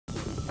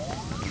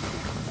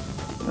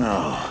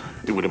Oh,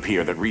 it would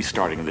appear that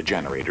restarting the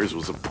generators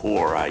was a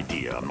poor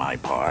idea on my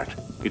part.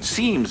 It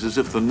seems as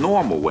if the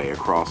normal way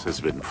across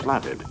has been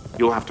flooded.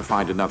 You'll have to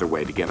find another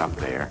way to get up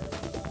there.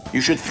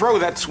 You should throw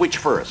that switch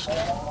first.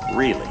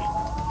 Really.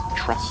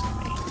 Trust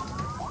me.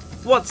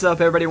 What's up,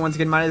 everybody? Once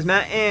again, my name is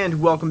Matt,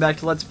 and welcome back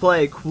to Let's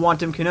Play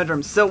Quantum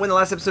Conundrum. So, in the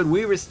last episode,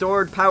 we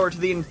restored power to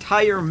the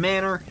entire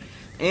manor,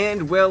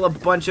 and, well, a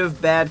bunch of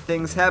bad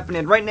things happened.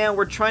 And right now,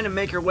 we're trying to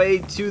make our way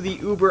to the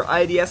Uber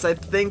IDS, I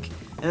think,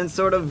 and then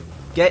sort of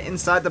get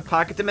inside the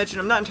pocket dimension.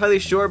 I'm not entirely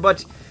sure,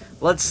 but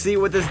let's see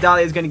what this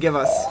Dahlia is going to give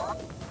us.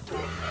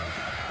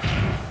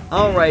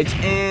 Alright,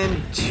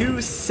 and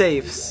 2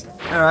 safes.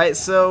 Alright,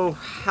 so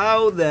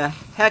how the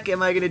heck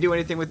am I going to do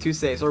anything with 2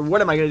 safes? Or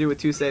what am I going to do with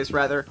 2 safes,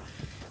 rather?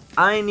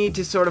 I need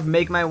to sort of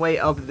make my way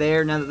up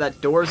there now that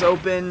that door's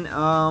open.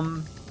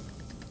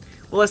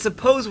 Well, I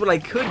suppose what I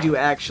could do,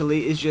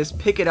 actually, is just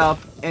pick it up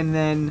and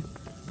then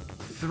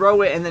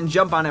throw it and then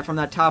jump on it from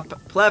that top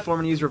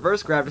platform and use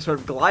reverse grab to sort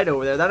of glide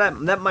over there.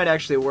 That might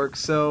actually work,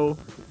 so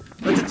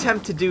let's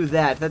attempt to do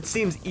that. That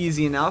seems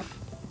easy enough.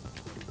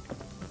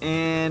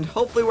 And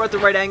hopefully we're at the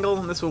right angle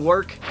and this will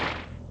work.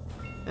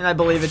 And I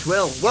believe it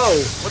will.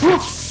 Whoa! What the?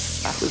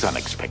 That was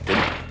unexpected.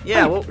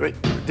 Yeah, well...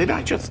 Did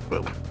I just...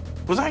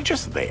 Was I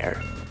just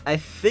there? I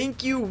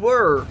think you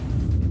were.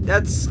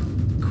 That's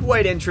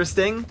quite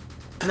interesting.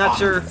 I'm not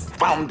sure.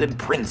 Founded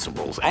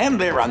principles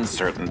and their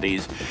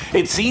uncertainties.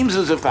 It seems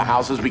as if the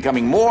house is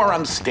becoming more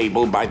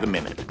unstable by the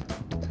minute.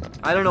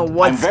 I don't know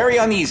what. I'm very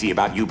uneasy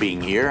about you being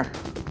here,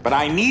 but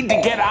I need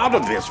to get out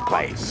of this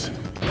place.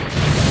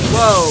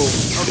 Whoa,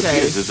 It okay.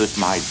 appears as if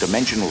my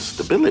dimensional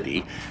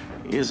stability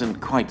isn't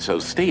quite so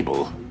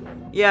stable.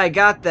 Yeah, I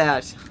got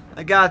that.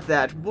 I got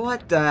that.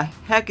 What the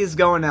heck is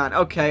going on?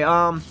 Okay,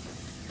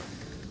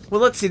 well,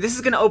 let's see. This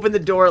is going to open the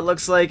door, it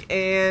looks like,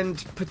 and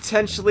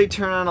potentially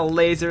turn on a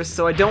laser,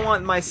 so I don't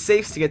want my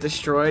safes to get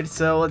destroyed,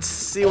 so let's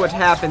see what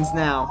happens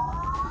now.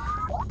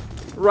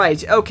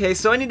 Right, okay,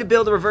 so I need to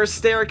build a reverse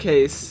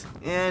staircase,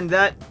 and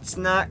that's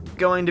not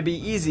going to be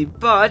easy,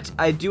 but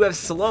I do have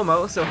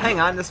slow-mo, so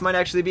hang on, this might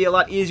actually be a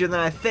lot easier than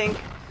I think,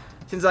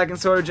 since I can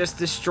sort of just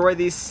destroy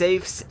these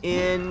safes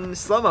in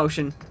slow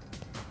motion.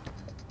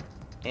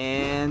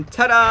 And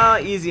ta-da!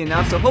 Easy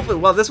enough. So hopefully,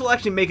 well, this will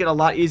actually make it a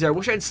lot easier. I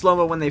wish I had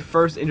slow-mo when they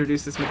first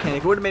introduced this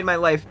mechanic. It would have made my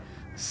life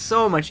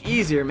so much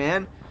easier,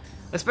 man.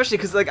 Especially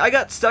because, like, I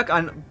got stuck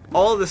on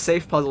all of the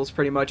safe puzzles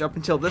pretty much up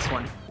until this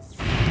one.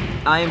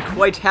 I am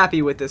quite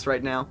happy with this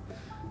right now.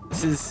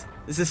 This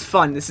is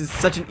fun. This is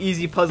such an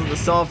easy puzzle to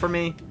solve for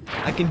me.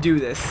 I can do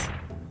this.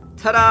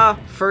 Ta-da!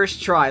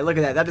 First try. Look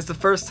at that. That is the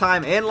first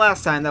time and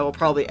last time that will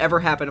probably ever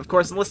happen. Of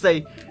course, unless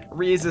they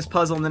reuse this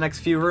puzzle in the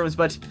next few rooms,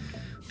 but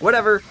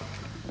whatever.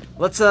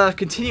 Let's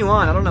continue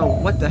on. I don't know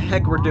what the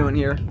heck we're doing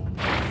here.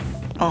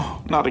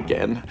 Oh, not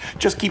again.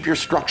 Just keep your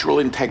structural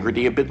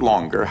integrity a bit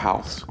longer,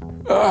 House.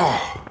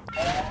 Ugh.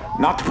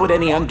 Not to put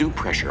any undue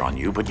pressure on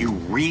you, but you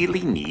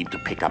really need to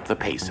pick up the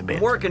pace a bit.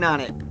 I'm working on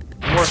it.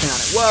 I'm working on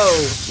it. Whoa!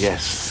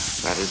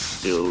 Yes, that is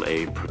still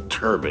a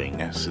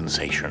perturbing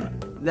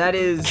sensation. That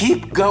is...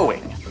 Keep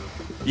going.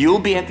 You'll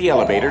be at the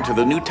elevator to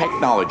the new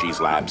technologies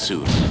lab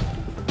soon.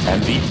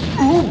 And the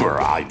Uber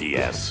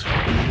IDS.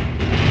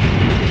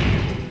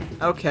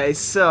 Okay,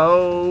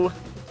 so...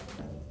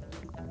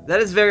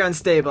 that is very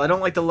unstable. I don't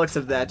like the looks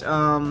of that.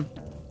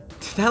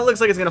 That looks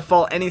like it's gonna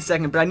fall any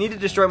second, but I need to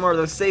destroy more of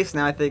those safes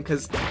now, I think,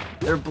 because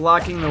they're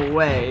blocking the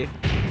way.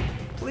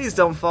 Please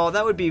don't fall.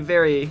 That would be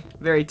very,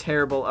 very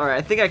terrible. Alright,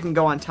 I think I can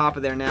go on top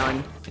of there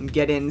now and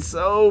get in,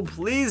 so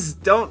please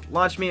don't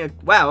launch me.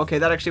 Wow, okay,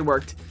 that actually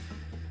worked.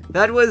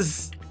 That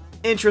was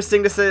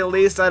interesting, to say the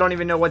least. I don't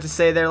even know what to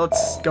say there.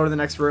 Let's go to the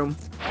next room.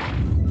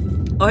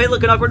 Oh, hey,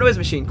 look, an awkward noise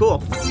machine.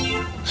 Cool.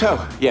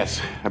 So,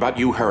 yes, about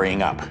you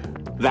hurrying up.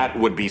 That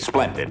would be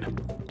splendid.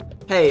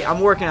 Hey, I'm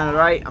working on it,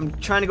 alright? I'm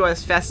trying to go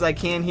as fast as I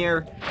can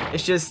here.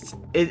 It's just,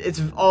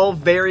 it's all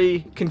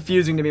very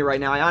confusing to me right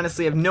now. I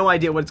honestly have no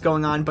idea what's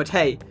going on, but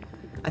hey,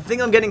 I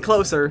think I'm getting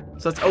closer,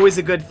 so it's always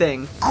a good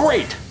thing.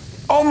 Great!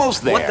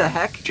 Almost there. What the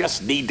heck?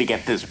 Just need to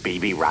get this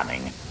baby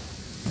running.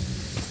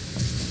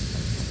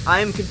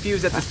 I'm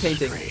confused at this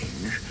painting.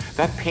 Strange.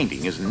 That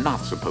painting is not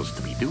supposed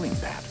to be doing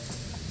that.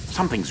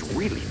 Something's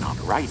really not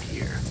right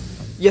here.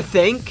 You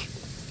think?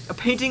 A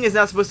painting is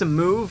not supposed to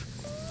move?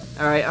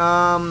 Alright,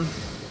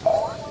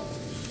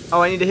 oh,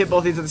 I need to hit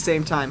both these at the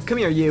same time. Come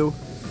here, you.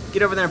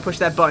 Get over there and push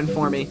that button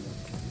for me.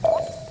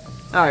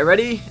 Alright,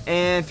 ready?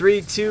 And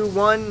 3, 2,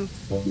 1...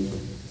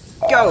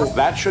 go!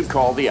 That should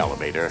call the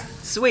elevator.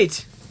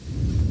 Sweet.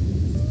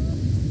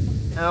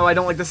 Oh, I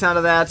don't like the sound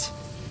of that.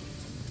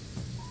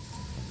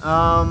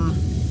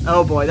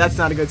 Oh boy, that's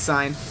not a good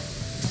sign.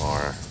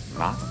 Or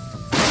not?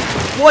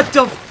 What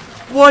the...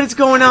 what is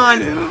going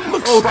on? It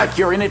looks like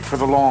you're in it for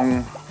the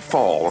long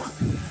fall.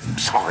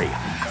 Sorry,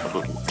 I'm a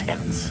little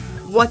tense.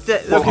 What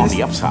the... Well, okay, on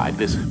the upside,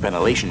 this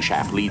ventilation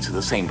shaft leads to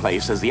the same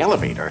place as the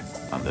elevator.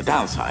 On the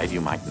downside,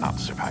 you might not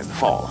survive the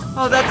fall.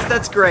 oh,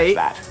 that's great.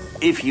 That.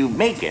 If you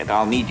make it,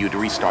 I'll need you to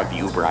restart the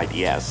Uber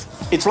IDS.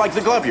 It's like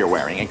the glove you're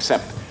wearing,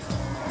 except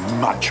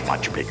much,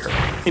 much bigger.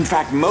 In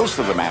fact, most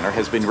of the manor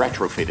has been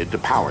retrofitted to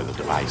power the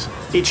device.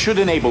 It should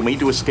enable me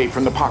to escape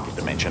from the pocket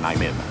dimension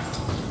I'm in.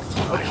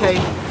 Okay.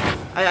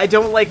 I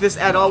don't like this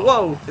at all.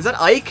 Whoa, is that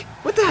Ike?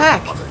 What the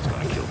heck? Mother's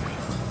gonna kill me.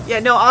 Yeah,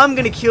 no, I'm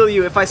gonna kill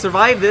you if I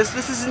survive this.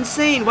 This is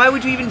insane. Why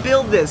would you even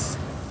build this?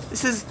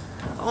 This is...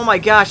 Oh my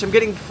gosh, I'm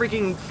getting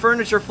freaking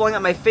furniture falling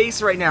out my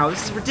face right now.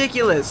 This is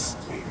ridiculous.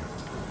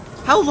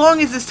 How long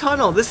is this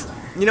tunnel? This...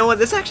 You know what?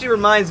 This actually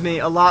reminds me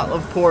a lot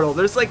of Portal.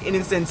 There's like an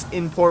instance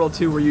in Portal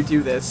 2 where you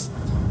do this.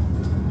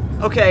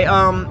 Okay,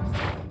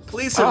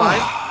 please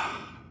survive.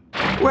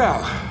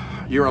 Well,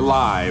 you're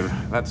alive.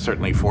 That's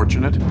certainly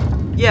fortunate.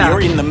 Yeah. You're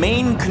in the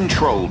main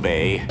control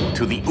bay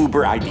to the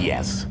Uber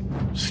IDS.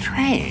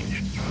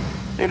 Strange.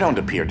 There don't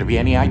appear to be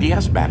any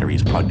IDS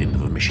batteries plugged into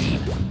the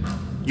machine.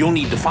 You'll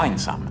need to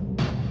find some.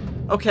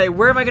 Okay,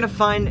 where am I gonna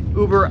find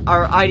Uber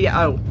or IDS?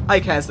 Oh,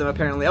 Ike has them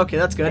apparently. Okay,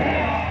 that's good.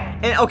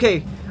 And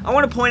okay, I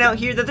want to point out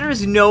here that there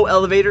is no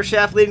elevator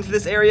shaft leading to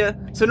this area,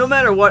 so no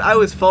matter what, I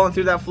was falling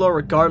through that floor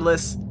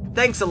regardless.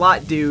 Thanks a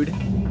lot, dude.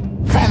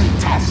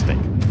 Fantastic.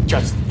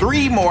 Just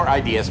 3 more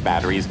IDS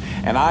batteries,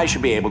 and I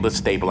should be able to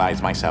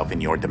stabilize myself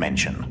in your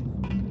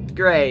dimension.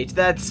 Great,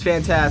 that's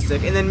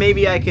fantastic. And then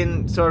maybe I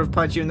can sort of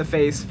punch you in the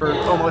face for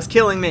almost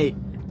killing me.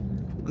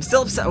 I'm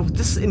still upset. Oh,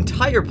 this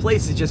entire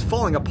place is just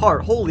falling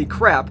apart. Holy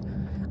crap.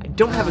 I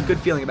don't have a good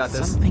feeling about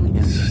this. Something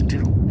is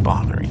still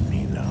bothering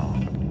me, though.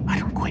 I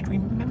don't quite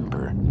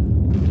remember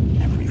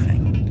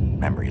everything.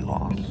 Memory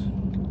loss,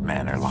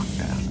 manor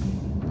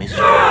lockdown,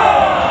 mystery.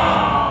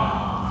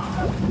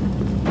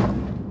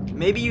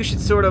 Maybe you should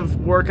sort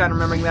of work on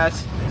remembering that.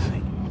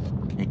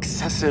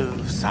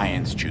 Excessive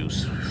science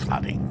juice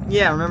flooding.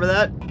 Yeah, remember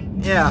that?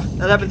 Yeah,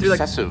 that happened through like...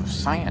 Excessive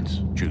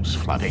science juice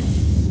flooding.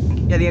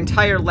 Yeah, the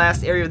entire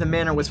last area of the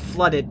manor was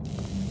flooded.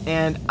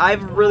 And I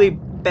have a really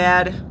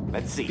bad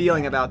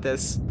feeling about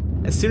this.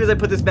 As soon as I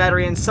put this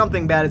battery in,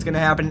 something bad is going to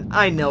happen.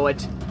 I know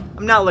it.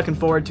 I'm not looking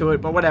forward to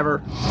it, but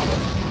whatever.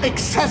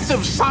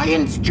 Excessive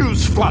science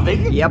juice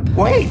flooding? Yep.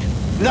 Wait,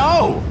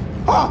 no!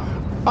 Oh,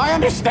 I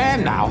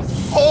understand now.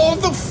 All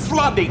the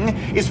flooding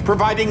is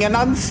providing an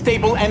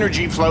unstable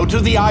energy flow to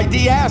the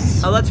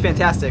IDS. Oh, that's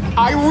fantastic.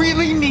 I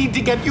really need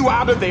to get you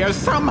out of there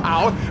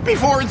somehow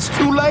before it's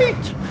too late.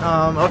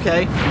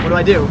 Okay. What do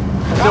I do?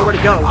 I don't know where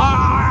to go.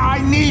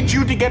 I need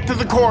you to get to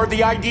the core of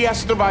the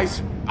IDS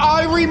device.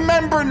 I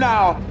remember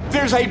now.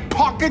 There's a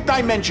pocket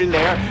dimension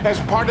there as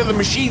part of the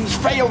machine's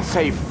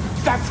failsafe.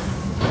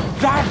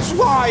 That's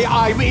why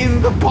I'm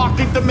in the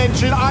pocket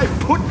dimension. I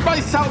put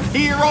myself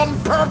here on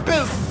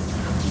purpose.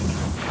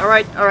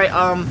 Alright,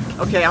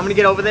 okay, I'm gonna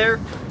get over there.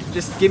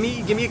 Just give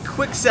me a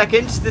quick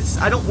second.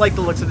 I don't like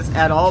the looks of this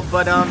at all,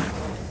 but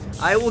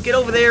I will get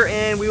over there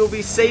and we will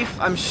be safe,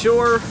 I'm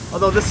sure.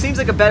 Although this seems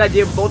like a bad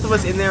idea, both of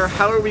us in there.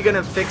 How are we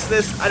gonna fix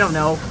this? I don't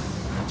know.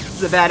 This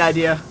is a bad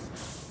idea.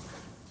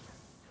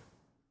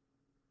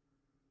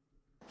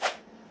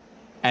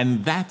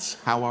 And that's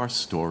how our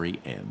story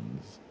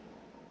ends.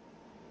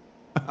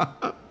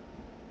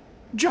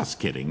 Just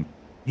kidding.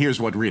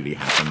 Here's what really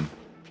happened.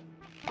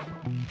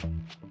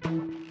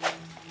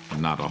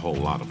 Not a whole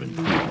lot of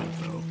improvement,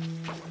 though.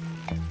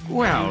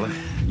 Well,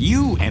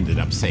 you ended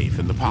up safe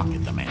in the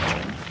pocket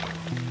dimension.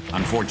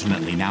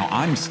 Unfortunately, now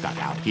I'm stuck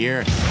out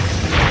here.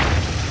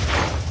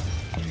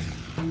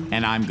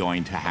 And I'm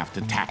going to have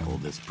to tackle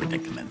this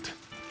predicament.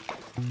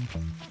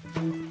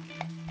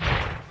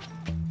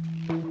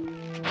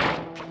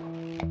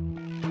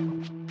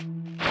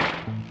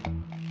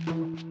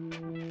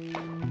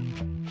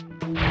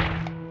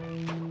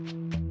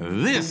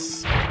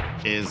 This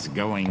is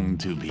going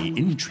to be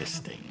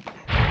interesting.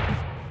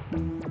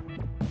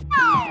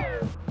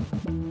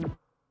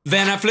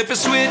 Then I flip a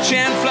switch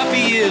and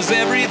fluffy is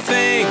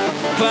everything.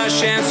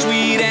 Plush and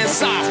sweet and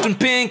soft and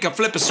pink. I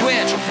flip a switch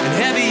and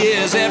heavy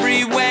is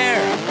everywhere.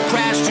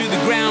 Crash to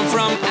the ground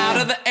from out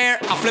of the air.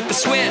 I flip a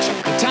switch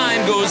and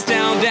time goes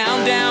down,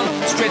 down, down.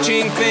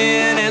 Stretching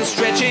thin and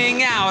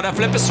stretching out. I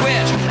flip a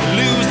switch,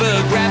 lose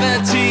the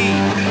gravity.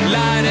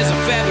 Light as a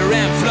feather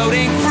and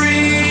floating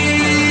free.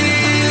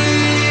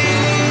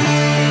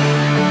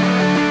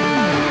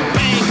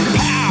 Bang,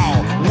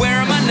 pow,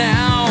 where am I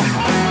now?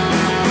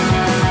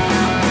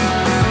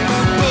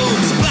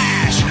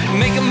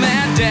 Make a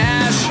mad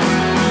dash.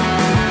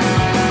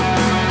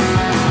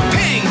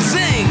 Ping,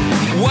 zing,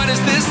 what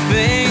is this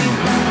thing?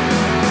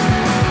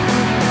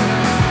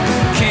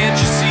 Can't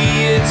you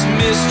see it's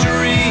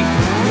mystery?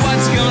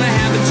 What's gonna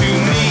happen to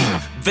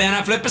me? Then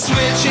I flip a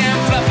switch and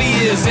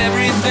fluffy is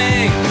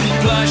everything.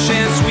 Plush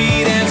and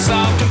sweet and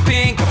soft and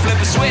pink. I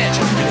flip a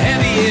switch and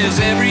heavy is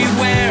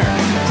everywhere.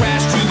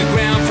 Crash to the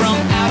ground from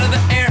out of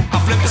the air. I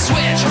flip a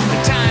switch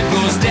and time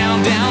goes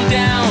down, down,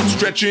 down.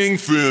 Stretching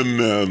thin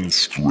and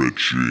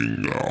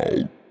stretching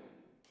out.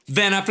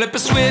 Then I flip a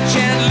switch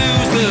and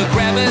lose the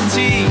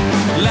gravity.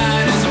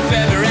 Light as a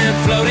feather and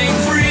floating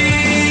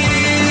free.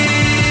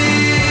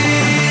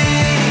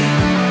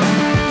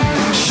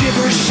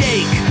 Shiver,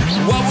 shake,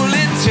 what will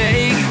it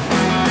take?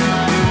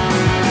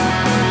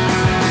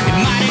 It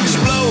might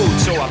explode,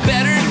 so I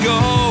better go.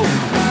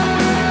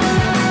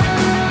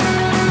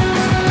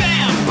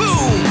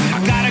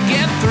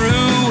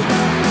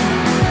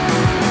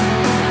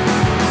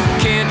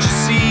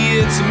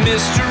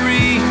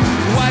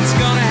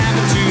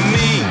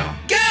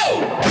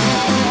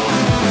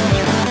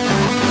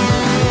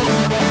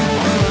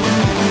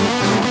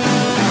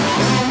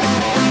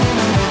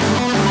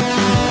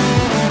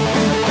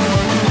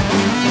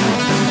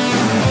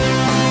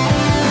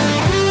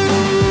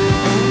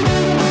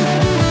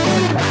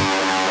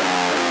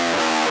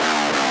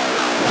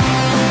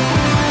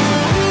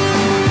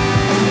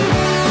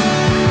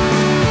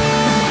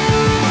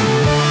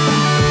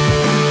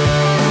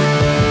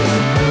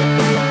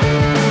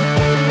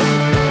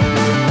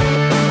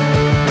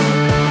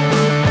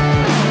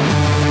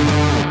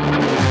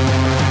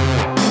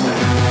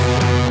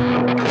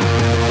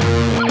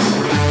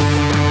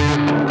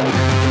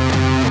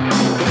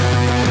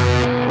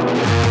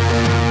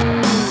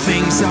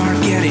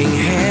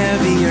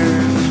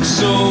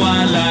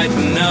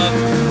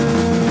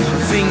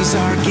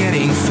 Things are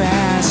getting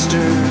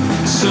faster,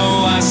 so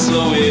I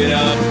slow it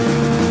up.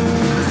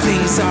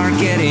 Things are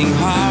getting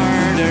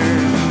harder,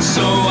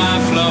 so I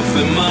fluff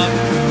them up.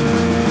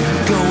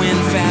 Going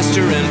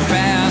faster and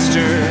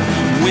faster,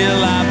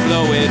 will I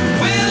blow it?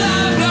 Will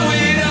I blow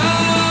it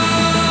up?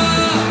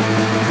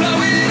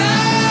 Blow it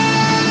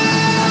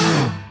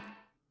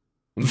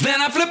up!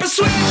 Then I flip a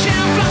switch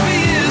and fluffy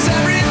is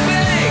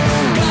everything.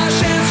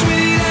 Plush and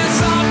sweet and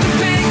soft and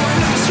pink. I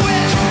flip a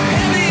switch,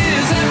 heavy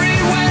is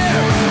everywhere.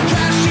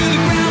 Crash to the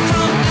ground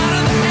from out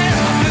of the air.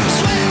 I flip a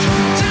switch,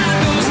 time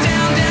goes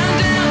down, down,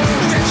 down.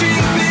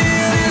 Stretching,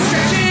 feeling,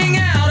 stretching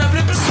out. I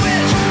flip a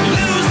switch,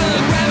 lose the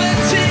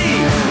gravity.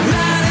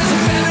 Light as a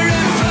feather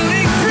and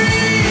floating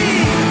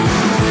free.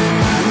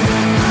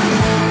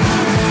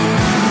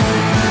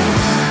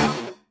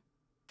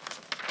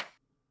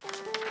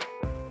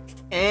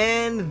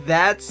 And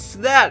that's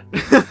that.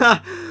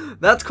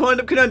 That's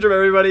Quantum Conundrum,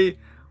 everybody.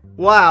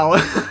 Wow.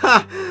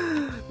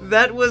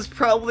 That was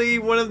probably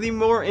one of the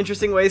more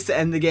interesting ways to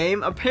end the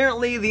game.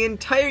 Apparently, the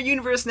entire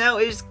universe now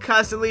is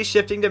constantly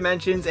shifting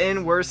dimensions,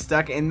 and we're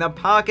stuck in the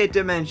pocket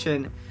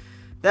dimension.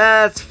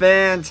 That's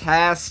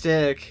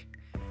fantastic.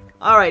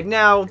 Alright,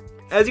 now,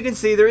 as you can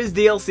see, there is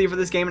DLC for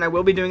this game, and I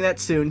will be doing that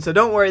soon. So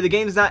don't worry, the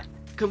game's not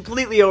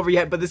completely over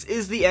yet, but this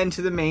is the end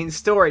to the main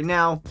story.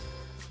 Now,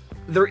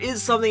 there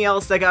is something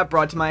else that got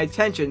brought to my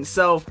attention.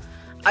 So,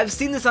 I've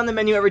seen this on the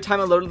menu every time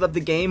I loaded up the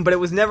game, but it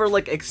was never,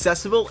 like,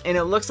 accessible, and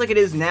it looks like it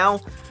is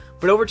now.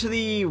 But over to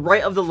the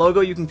right of the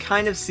logo, you can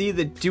kind of see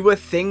the Do a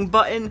Thing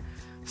button.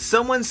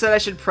 Someone said I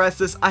should press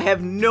this. I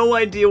have no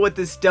idea what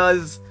this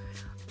does.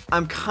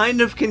 I'm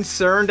kind of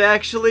concerned,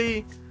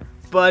 actually,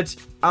 but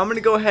I'm gonna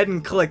go ahead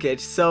and click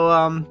it.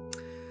 So,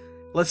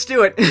 let's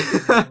do it.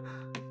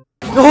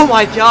 Oh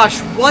my gosh,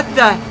 what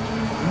the...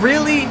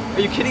 Really? Are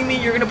you kidding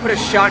me? You're gonna put a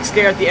shock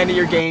scare at the end of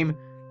your game?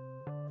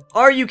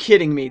 Are you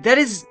kidding me? That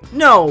is...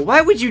 No,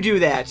 why would you do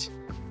that?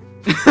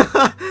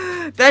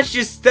 That's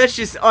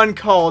just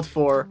uncalled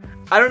for.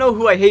 I don't know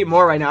who I hate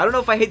more right now. I don't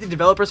know if I hate the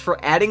developers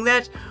for adding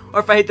that, or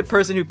if I hate the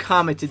person who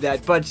commented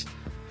that, but...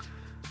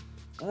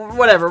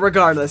 Whatever,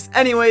 regardless.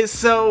 Anyways,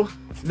 so...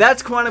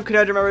 That's Quantum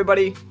Conundrum,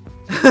 everybody.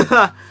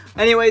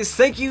 Anyways,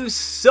 thank you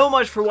so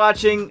much for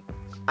watching.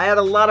 I had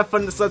a lot of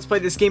fun in this Let's Play.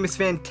 This game is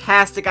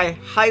fantastic. I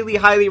highly,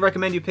 highly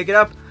recommend you pick it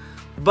up.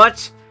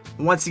 But,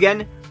 once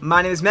again,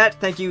 my name is Matt.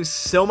 Thank you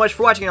so much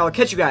for watching, and I'll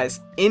catch you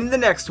guys in the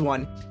next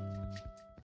one.